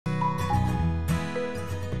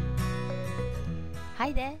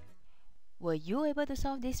Hi there! Were you able to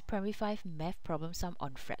solve this Primary 5 math problem sum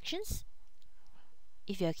on fractions?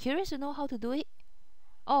 If you are curious to know how to do it,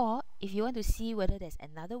 or if you want to see whether there's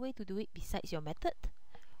another way to do it besides your method,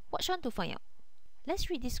 watch on to find out. Let's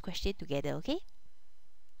read this question together, okay?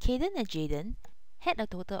 Caden and Jaden had a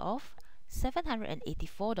total of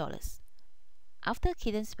 $784. After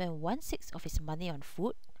Caden spent 1/6 of his money on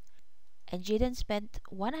food, and Jaden spent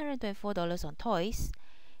 $124 on toys,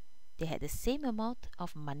 they had the same amount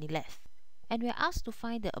of money left. And we are asked to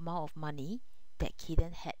find the amount of money that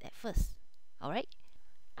Caden had at first. Alright?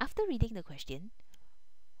 After reading the question,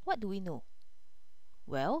 what do we know?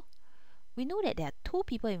 Well, we know that there are two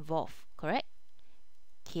people involved, correct?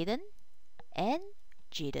 Caden and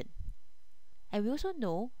Jaden. And we also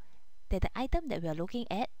know that the item that we are looking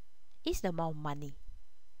at is the amount of money,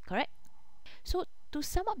 correct? So to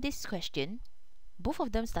sum up this question, both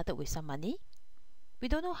of them started with some money. We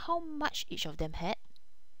don't know how much each of them had,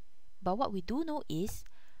 but what we do know is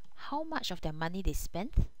how much of their money they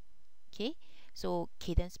spent. Okay, so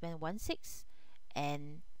Caden spent 1/6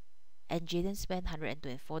 and Jaden spent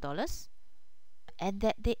 $124, and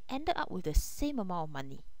that they ended up with the same amount of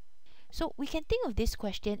money. So we can think of this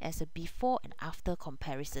question as a before and after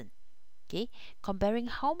comparison. Okay, comparing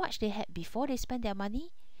how much they had before they spent their money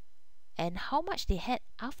and how much they had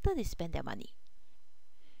after they spent their money.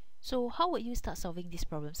 So how would you start solving this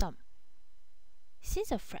problem sum?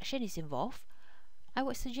 Since a fraction is involved, I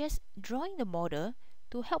would suggest drawing the model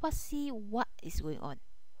to help us see what is going on.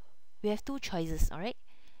 We have two choices, alright?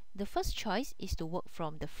 The first choice is to work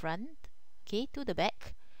from the front, okay, to the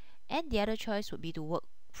back, and the other choice would be to work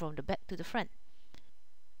from the back to the front.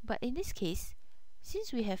 But in this case,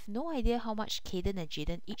 since we have no idea how much Caden and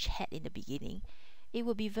Jaden each had in the beginning, it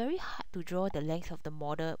would be very hard to draw the length of the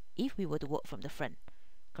model if we were to work from the front,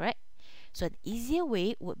 correct? So an easier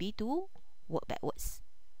way would be to work backwards,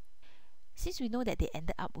 since we know that they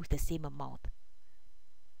ended up with the same amount.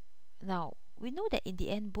 Now, we know that in the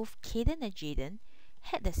end both Caden and Jaden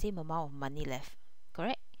had the same amount of money left,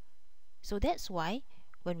 correct? So that's why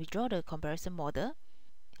when we draw the comparison model,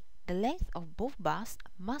 the length of both bars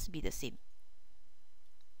must be the same.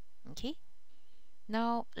 Okay?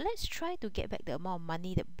 Now, let's try to get back the amount of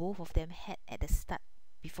money that both of them had at the start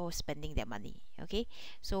before spending their money. Okay?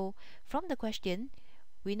 So, from the question,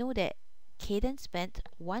 we know that Caden spent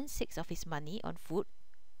 1/6 of his money on food.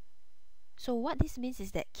 So what this means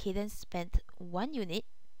is that Caden spent 1 unit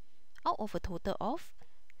out of a total of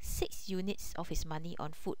 6 units of his money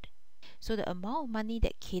on food. So the amount of money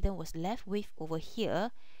that Caden was left with over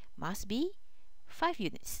here must be 5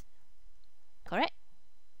 units. Correct?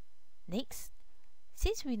 Next,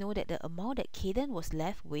 since we know that the amount that Caden was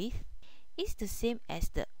left with is the same as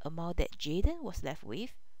the amount that Jaden was left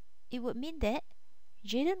with, it would mean that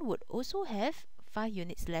Jaden would also have 5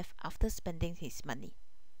 units left after spending his money.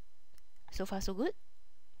 So far so good?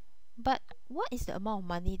 But what is the amount of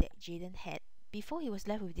money that Jaden had before he was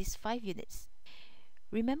left with these 5 units?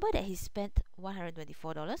 Remember that he spent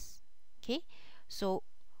 $124? Okay, so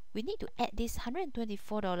we need to add this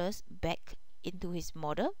 $124 back into his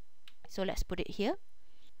model. So let's put it here.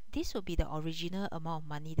 This will be the original amount of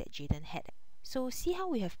money that Jaden had. So see how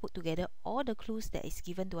we have put together all the clues that is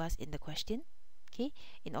given to us in the question, okay,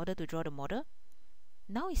 in order to draw the model.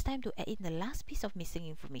 Now it's time to add in the last piece of missing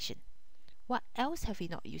information. What else have we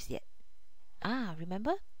not used yet?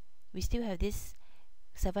 Remember? We still have this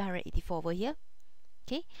 784 over here.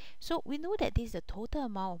 Okay, so we know that this is the total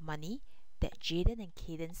amount of money that Jaden and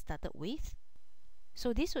Caden started with.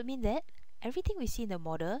 So this would mean that everything we see in the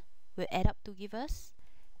model will add up to give us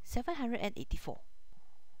 784.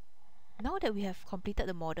 Now that we have completed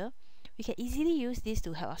the model, we can easily use this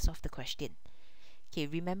to help us solve the question. Okay,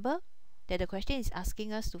 remember that the question is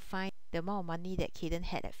asking us to find the amount of money that Caden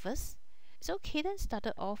had at first. So Caden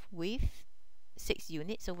started off with 6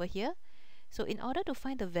 units over here. So in order to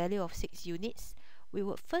find the value of 6 units, we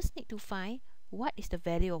would first need to find what is the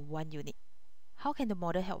value of 1 unit. How can the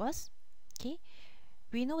model help us? Okay,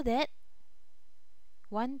 we know that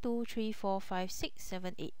 1, 2, 3, 4, 5, 6,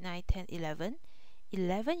 7, 8, 9, 10,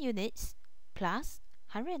 11 units plus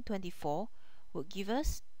 124 would give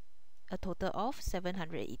us a total of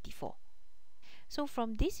 784. So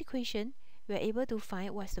from this equation, we are able to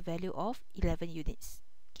find what's the value of 11 units.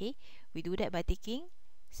 Okay, we do that by taking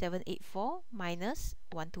 784 minus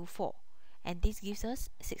 124, and this gives us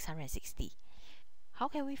 660. How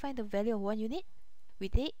can we find the value of 1 unit? We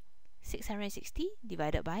take 660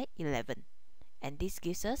 divided by 11, and this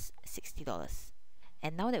gives us $60.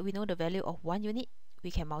 And now that we know the value of 1 unit, we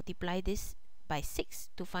can multiply this by 6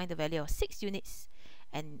 to find the value of 6 units,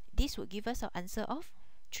 and this would give us our answer of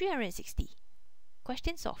 360.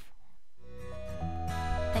 question solved.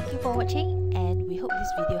 Thank you for watching, and we hope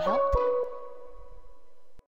this video helped.